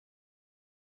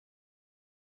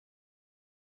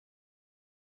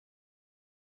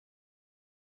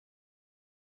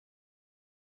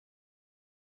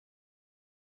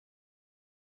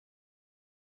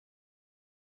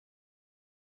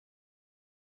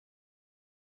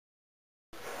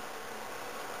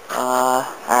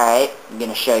Alright, I'm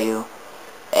gonna show you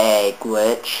a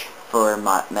glitch for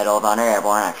Medal of Honor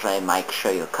Airborne. Actually, I might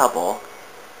show you a couple.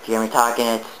 If you hear me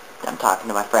talking, I'm talking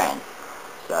to my friend.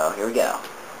 So, here we go.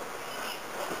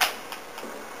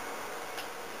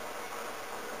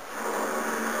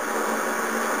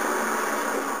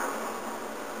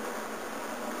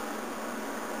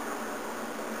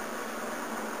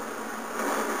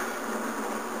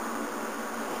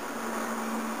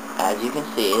 As you can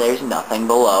see, there's nothing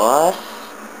below us.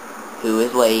 Who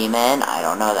is Layman? I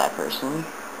don't know that person.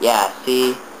 Yeah,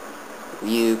 see?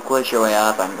 You glitch your way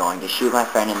up, I'm going to shoot my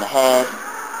friend in the head.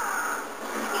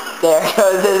 There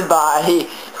goes his body.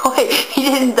 Wait, he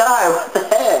didn't die, what the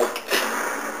heck?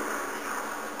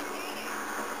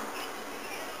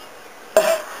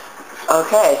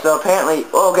 Okay, so apparently,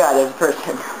 oh god, there's a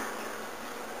person.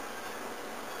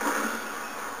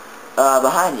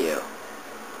 Behind you.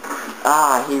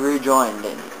 Ah, he rejoined,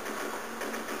 didn't he?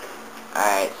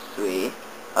 Alright, sweet.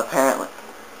 Apparently.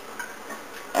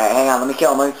 Alright, hang on, let me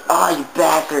kill him. Oh, you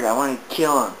bastard, I wanted to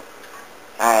kill him.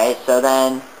 Alright, so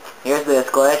then, here's this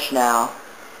glitch now.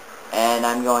 And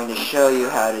I'm going to show you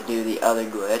how to do the other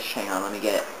glitch. Hang on, let me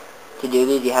get it. To do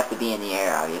these, you have to be in the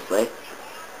air, obviously.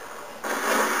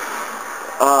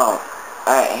 Oh,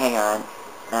 alright, hang on.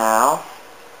 Now,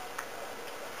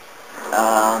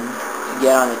 to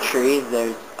get on the trees,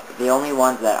 there's the only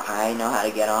ones that I know how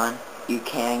to get on. You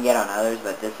can get on others,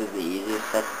 but this is the easiest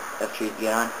set of trees to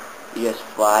get on. You just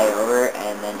fly over,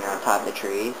 and then you're on top of the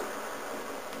trees.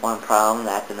 One problem,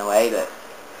 that's in the way, but...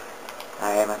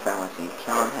 Alright, my friend wants me to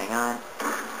kill him, hang on.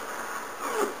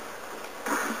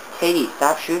 Katie,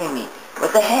 stop shooting me.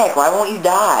 What the heck, why won't you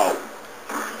die?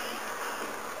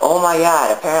 Oh my god,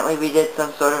 apparently we did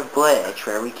some sort of glitch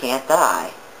where we can't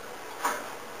die.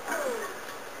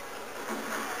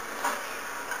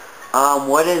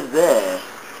 What is this?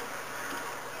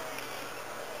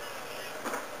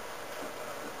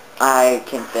 I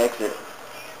can fix it.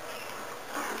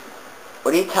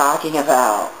 What are you talking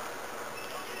about?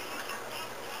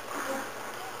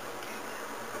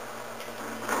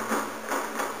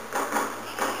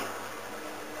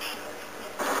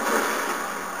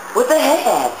 What the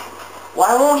heck?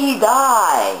 Why won't he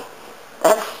die?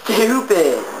 That's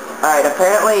stupid. Alright,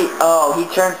 apparently... Oh, he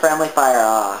turned friendly fire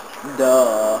off.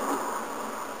 Duh.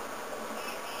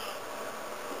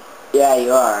 Yeah,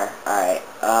 you are. Alright.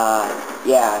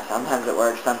 Yeah, sometimes it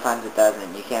works, sometimes it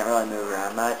doesn't. You can't really move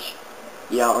around much.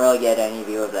 You don't really get any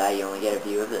view of that, you only get a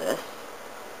view of this.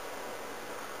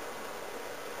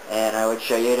 And I would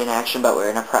show you it in action, but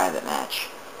we're in a private match.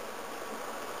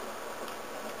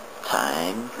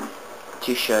 Time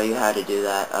to show you how to do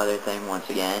that other thing once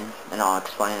again, and I'll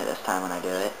explain it this time when I do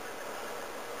it.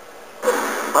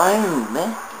 Boom!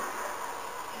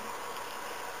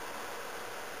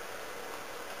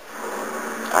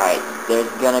 Alright,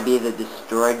 there's gonna be the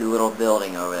destroyed little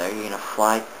building over there. You're gonna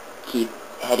fly, keep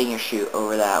heading your chute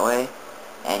over that way,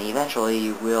 and eventually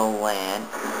you will land,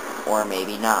 or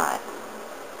maybe not.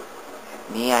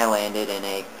 Me, I landed in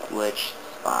a glitched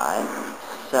spot,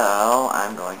 so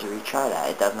I'm going to retry that.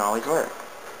 It doesn't always work.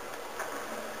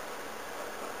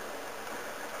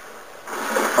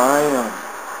 Bam!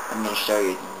 I'm going to show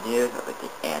you the news with the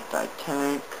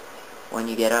anti-tank when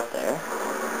you get up there.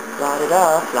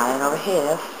 La-da-da, flying over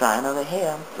here, flying over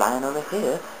here, flying over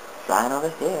here, flying over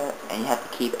here. And you have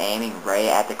to keep aiming right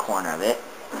at the corner of it.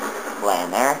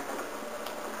 Land there.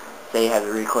 Say you have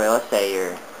the recoil, say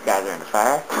your guys are under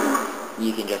fire.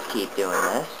 You can just keep doing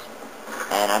this.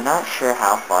 And I'm not sure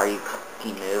how far you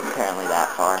can move, apparently that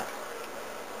far.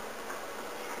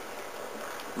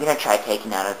 I'm going to try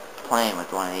taking out a plane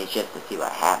with one of these just to see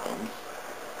what happens.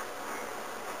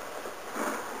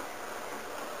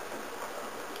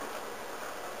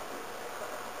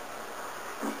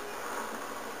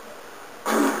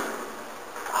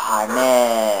 Oh, I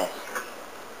missed.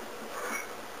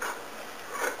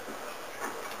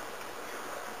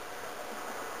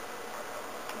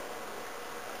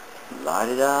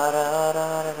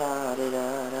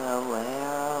 La-di-da-da-da-da-da-da-da, where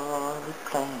are all the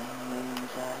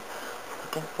planes at?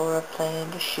 Looking for a plane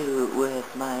to shoot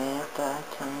with my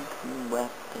anti-tank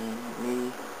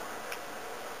weaponry.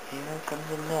 Here comes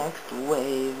the next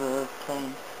wave of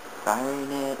planes,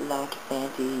 firing it like a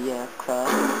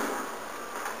anti-aircraft.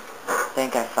 I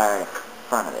think I fired in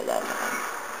front of it that time.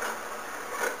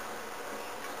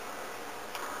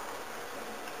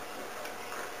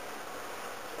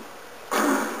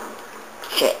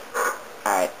 Shit.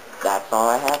 Alright, that's all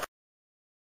I have